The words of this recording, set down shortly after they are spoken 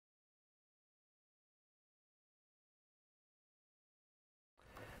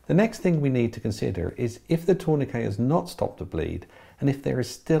The next thing we need to consider is if the tourniquet has not stopped the bleed and if there is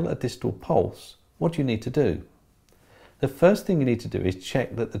still a distal pulse, what do you need to do? The first thing you need to do is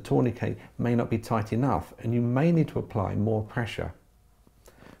check that the tourniquet may not be tight enough and you may need to apply more pressure.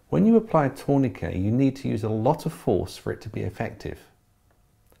 When you apply a tourniquet, you need to use a lot of force for it to be effective.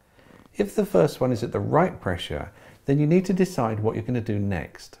 If the first one is at the right pressure, then you need to decide what you're going to do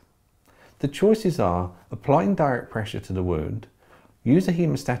next. The choices are applying direct pressure to the wound, use a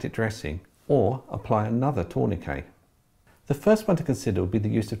hemostatic dressing, or apply another tourniquet. The first one to consider would be the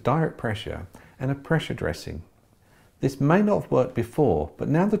use of direct pressure and a pressure dressing. This may not have worked before, but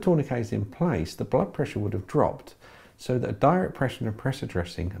now the tourniquet is in place, the blood pressure would have dropped, so that a direct pressure and a pressure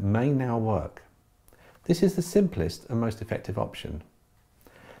dressing may now work. This is the simplest and most effective option.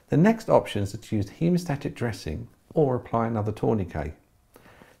 The next options are to use hemostatic dressing or apply another tourniquet.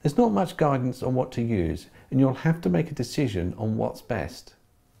 There's not much guidance on what to use, and you'll have to make a decision on what's best.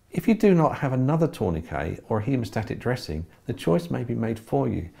 If you do not have another tourniquet or a hemostatic dressing, the choice may be made for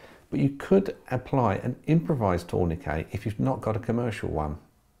you, but you could apply an improvised tourniquet if you've not got a commercial one.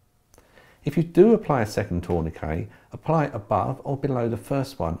 If you do apply a second tourniquet, apply it above or below the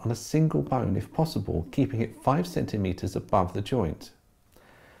first one on a single bone if possible, keeping it 5 centimeters above the joint.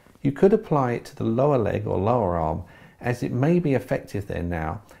 You could apply it to the lower leg or lower arm, as it may be effective there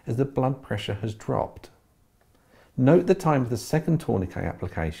now as the blood pressure has dropped. Note the time of the second tourniquet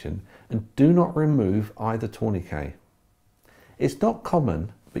application and do not remove either tourniquet. It's not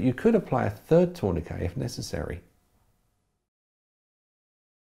common, but you could apply a third tourniquet if necessary.